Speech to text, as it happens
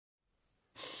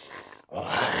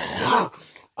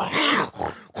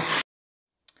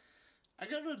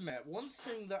admit, one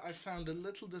thing that I found a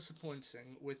little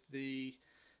disappointing with the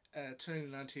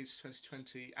 2019 to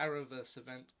 2020 Arrowverse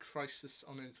event, Crisis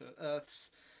on Infinite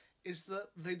Earths, is that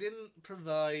they didn't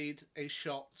provide a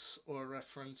shot or a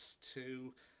reference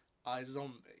to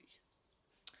iZombie.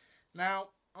 Now,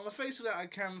 on the face of it, I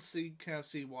can see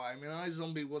why. I mean,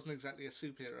 iZombie wasn't exactly a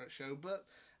superhero show, but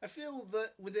I feel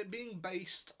that with it being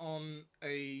based on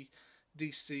a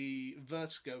DC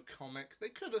Vertigo comic, they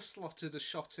could have slotted a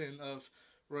shot in of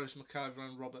Rose McIver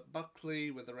and Robert Buckley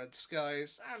with the red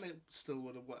skies, and it still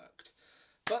would have worked.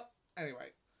 But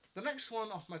anyway, the next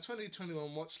one off my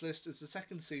 2021 watch list is the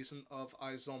second season of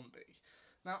iZombie.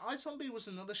 Now, iZombie was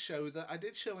another show that I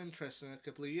did show interest in a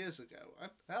couple of years ago.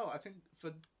 I think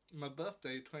for my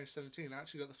birthday, 2017, I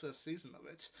actually got the first season of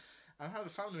it. I had a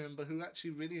family member who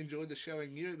actually really enjoyed the show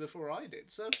and knew it before I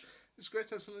did, so it's great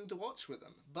to have something to watch with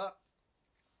them. But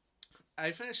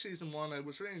I finished season 1, I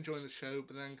was really enjoying the show,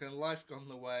 but then kind of life got in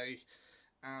the way,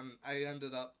 and I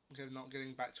ended up not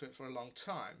getting back to it for a long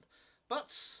time.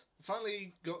 But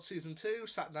finally got season 2,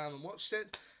 sat down and watched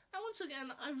it, and once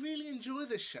again, I really enjoy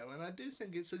this show, and I do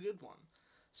think it's a good one.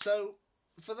 So,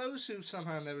 for those who've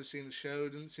somehow never seen the show,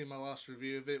 didn't see my last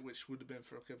review of it, which would have been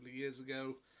for a couple of years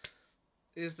ago,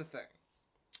 here's the thing.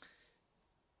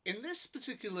 In this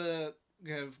particular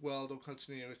world or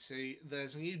continuity,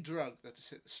 there's a new drug that has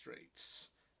hit the streets,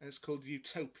 and it's called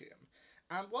Utopium.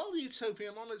 And while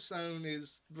Utopium on its own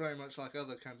is very much like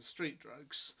other kinds of street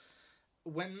drugs,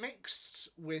 when mixed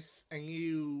with a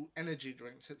new energy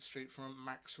drink that hit the street from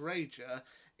Max Rager,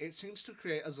 it seems to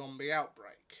create a zombie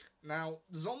outbreak. Now,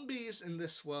 zombies in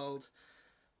this world,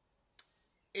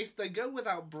 if they go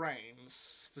without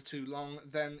brains for too long,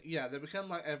 then yeah, they become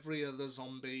like every other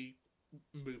zombie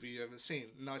movie you've ever seen.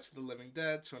 Night of the Living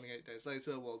Dead, 28 Days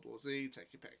Later, World War Z,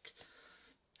 take your pick.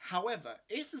 However,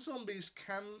 if zombies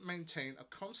can maintain a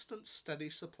constant, steady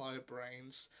supply of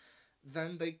brains,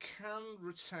 then they can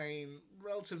retain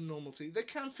relative normality. They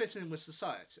can fit in with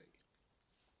society.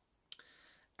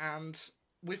 And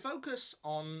we focus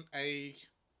on a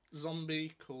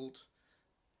zombie called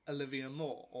Olivia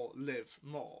Moore, or Liv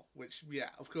Moore, which, yeah,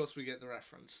 of course we get the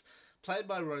reference, played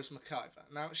by Rose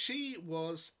McIver. Now, she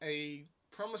was a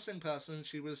promising person.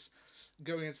 She was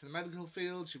going into the medical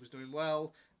field, she was doing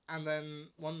well, and then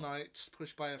one night,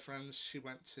 pushed by her friends, she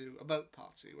went to a boat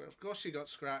party, where of course she got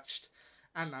scratched,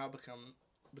 and now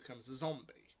becomes a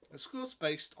zombie. It's of course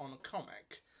based on a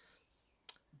comic,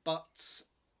 but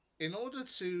in order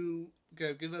to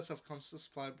give herself a constant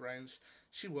supply of brains,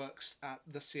 she works at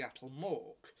the Seattle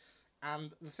morgue.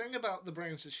 And the thing about the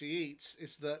brains that she eats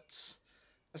is that,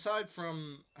 aside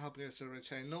from helping her to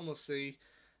retain normalcy,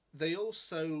 they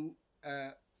also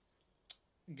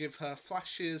give her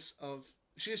flashes of...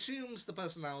 She assumes the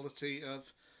personality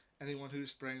of anyone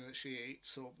whose brain that she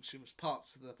eats, or assumes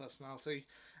parts of their personality,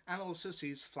 and also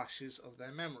sees flashes of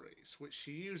their memories, which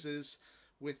she uses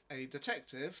with a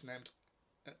detective named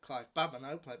Clive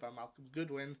Babineau, played by Malcolm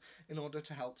Goodwin, in order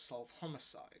to help solve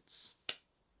homicides.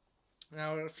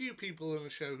 Now, there are a few people in the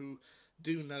show who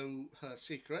do know her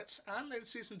secrets, and in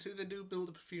Season 2 they do build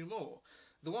up a few more.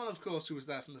 The one, of course, who was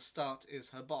there from the start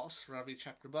is her boss, Ravi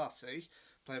Chakrabarti,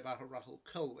 played by Rahul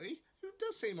Kohli, who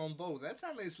does seem on board with it,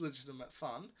 and is legitimate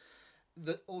fun.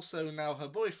 That also now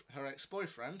her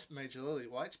ex-boyfriend, Major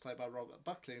Lillywhite, played by Robert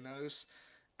Buckley, knows,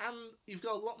 and you've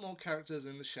got a lot more characters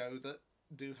in the show that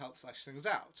do help flesh things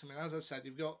out. I mean, as I said,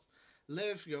 you've got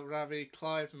Liv, you've got Ravi,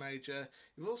 Clive, Major.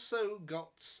 You've also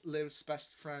got Liv's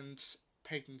best friend,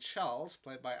 Peyton Charles,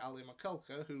 played by Ali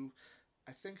McCulker, who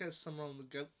I think is somewhere in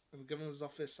the governor's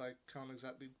office. I can't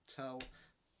exactly tell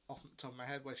off the top of my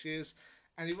head where she is.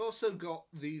 And you've also got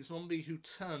the zombie who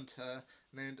turned her,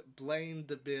 named Blaine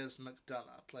De Beers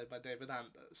McDonough, played by David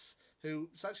Anders, who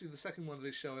is actually the second one of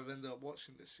his show I've ended up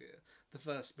watching this year, the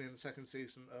first being the second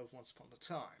season of Once Upon a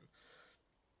Time.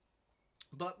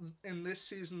 But in this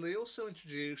season they also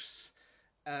introduce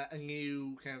a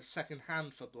new kind of second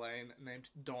hand for Blaine named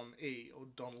Don E, or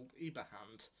Donald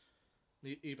Eberhard,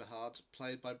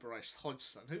 played by Bryce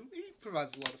Hodgson, who he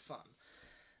provides a lot of fun.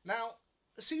 Now,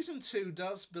 Season 2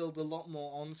 does build a lot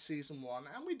more on Season 1,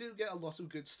 and we do get a lot of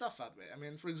good stuff out of it. I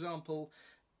mean, for example,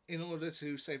 in order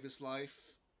to save his life,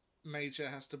 Major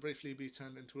has to briefly be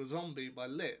turned into a zombie by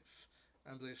Liv,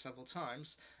 I believe several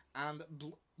times, and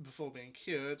before being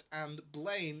cured, and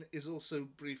Blaine is also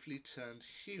briefly turned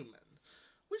human,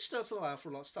 which does allow for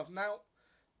a lot of stuff. Now,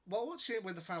 while watching it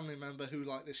with a family member who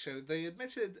liked this show, they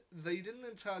admitted they didn't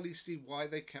entirely see why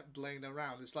they kept Blaine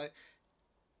around. It's like,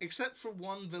 except for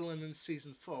one villain in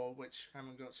Season 4, which I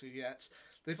haven't got to yet,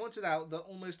 they pointed out that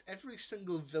almost every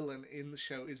single villain in the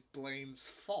show is Blaine's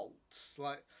fault.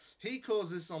 Like, he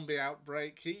caused this zombie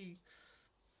outbreak.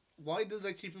 Why do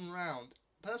they keep him around?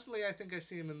 Personally, I think I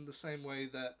see him in the same way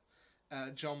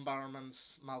that John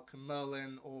Barrowman's Malcolm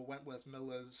Merlyn or Wentworth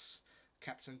Miller's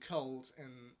Captain Cold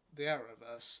in the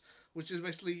Arrowverse, which is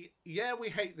basically, yeah, we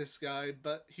hate this guy,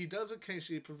 but he does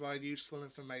occasionally provide useful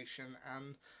information,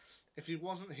 and if he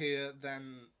wasn't here,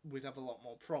 then we'd have a lot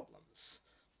more problems.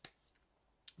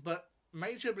 But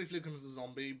Major briefly becomes a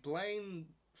zombie. Blaine,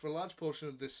 for a large portion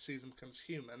of this season, becomes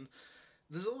human.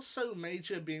 There's also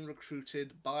Major being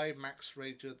recruited by Max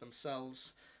Rager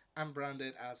themselves and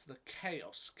branded as the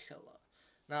Chaos Killer.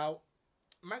 Now,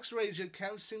 Max Rager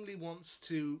constantly wants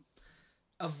to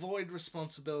avoid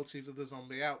responsibility for the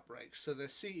zombie outbreak, so their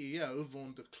CEO,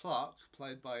 Vaughn de Clark,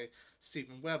 played by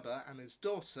Steven Weber, and his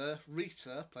daughter,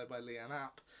 Rita, played by Leanne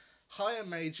App, hire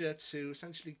Major to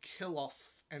essentially kill off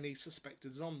any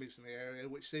suspected zombies in the area,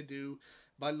 which they do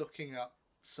by looking up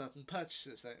certain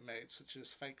purchases they made, such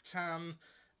as fake tan,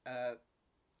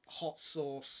 hot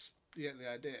sauce, you get the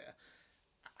idea.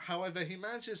 However, he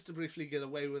manages to briefly get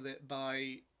away with it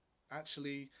by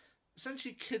actually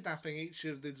essentially kidnapping each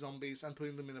of the zombies and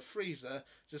putting them in a freezer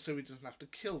just so he doesn't have to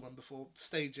kill them before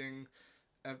staging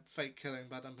a fake killing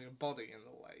by dumping a body in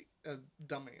the lake,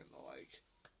 dummy in the lake.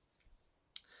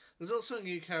 There's also a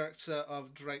new character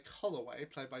of Drake Holloway,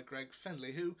 played by Greg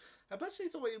Finley, who I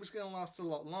personally thought he was going to last a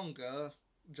lot longer,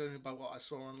 judging by what I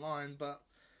saw online, but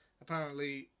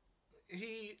apparently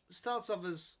he starts off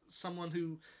as someone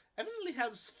who evidently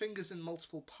has fingers in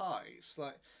multiple pies.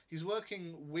 Like, he's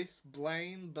working with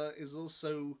Blaine, but is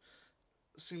also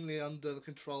seemingly under the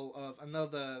control of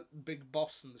another big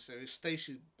boss in the series,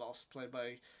 Stacy Boss, played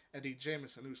by Eddie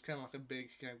Jameson, who's kind of like a big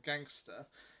gangster.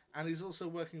 And he's also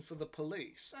working for the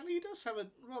police, and he does have a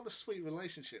rather sweet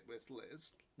relationship with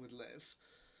Liv.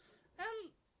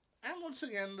 And once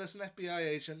again, there's an FBI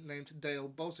agent named Dale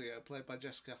Bosio, played by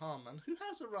Jessica Harmon, who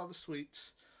has a rather sweet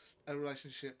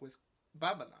relationship with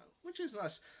Babino, which is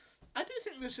nice. I do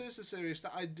think this is a series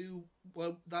that I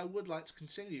would like to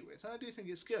continue with. I do think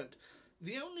it's good.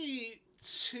 The only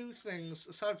two things,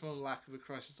 aside from the lack of a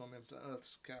Crisis on Infinite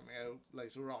Earths cameo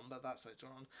later on, but that's later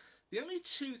on, the only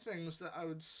two things that I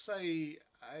would say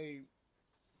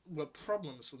were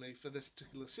problems for me for this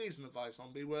particular season of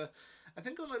iZombie were, I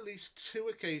think on at least two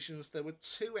occasions there were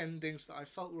two endings that I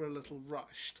felt were a little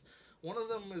rushed. One of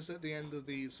them was at the end of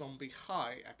the Zombie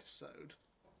High episode,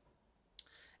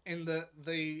 in that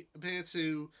they appear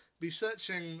to be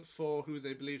searching for who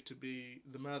they believe to be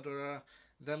the murderer,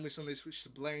 then we suddenly switch to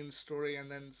Blaine's story,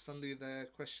 and then suddenly they're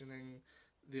questioning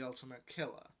the ultimate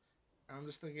killer. And I'm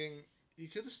just thinking, you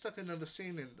could have stuck another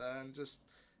scene in there and just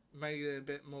made it a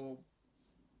bit more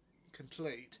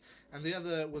complete. And the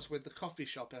other was with the coffee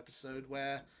shop episode,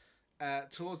 where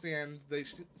towards the end they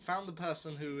found the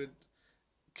person who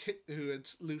had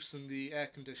loosened the air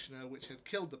conditioner, which had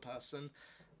killed the person,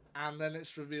 and then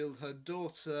it's revealed her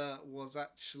daughter was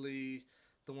actually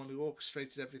the one who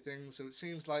orchestrated everything. So it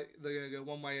seems like they're going to go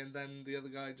one way, and then the other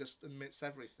guy just admits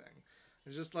everything.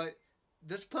 It's just like,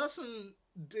 this person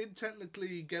did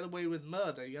technically get away with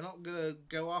murder. You're not going to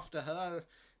go after her,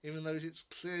 even though it's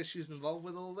clear she's involved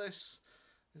with all this.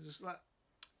 It's just like,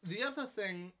 the other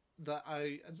thing that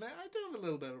I admit I do have a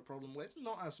little bit of a problem with,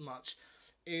 not as much,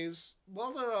 is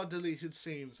while there are deleted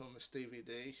scenes on this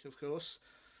DVD, of course,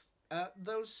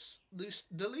 these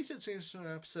deleted scenes from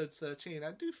episode 13,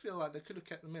 I do feel like they could have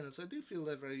kept them in, as I do feel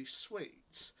they're very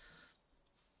sweet.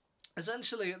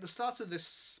 Essentially, at the start of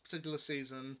this particular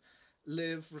season,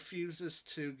 Liv refuses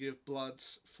to give blood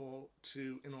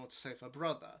in order to save her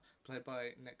brother, played by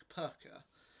Nick Perker,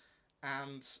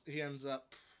 and he ends up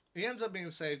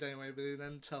being saved anyway. But he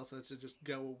then tells her to just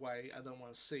go away. I don't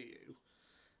want to see you.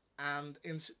 And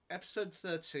in episode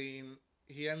 13,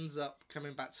 he ends up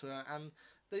coming back to her, and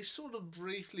they sort of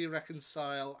briefly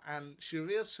reconcile. And she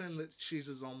reveals to him that she's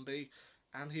a zombie,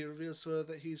 and he reveals to her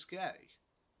that he's gay.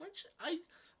 Which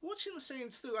watching the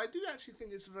scenes through, I do actually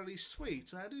think it's very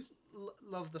sweet, and I do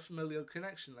love the familial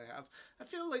connection they have. I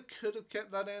feel they could have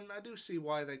kept that in. I do see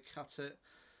why they cut it.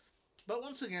 But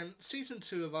once again, Season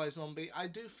 2 of iZombie, I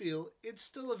do feel it's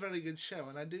still a very good show,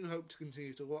 and I do hope to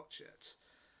continue to watch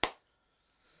it.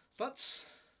 But,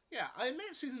 yeah, I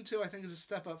admit Season 2 I think is a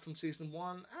step up from Season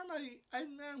 1, and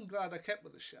I'm glad I kept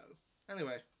with the show.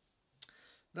 Anyway,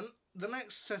 the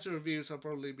next set of reviews I'll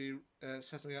probably be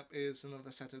setting up is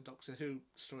another set of Doctor Who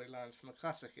storylines from the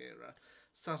classic era,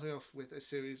 starting off with a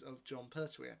series of Jon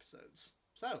Pertwee episodes.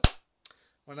 So,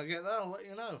 when I get there, I'll let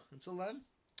you know. Until then,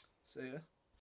 see ya.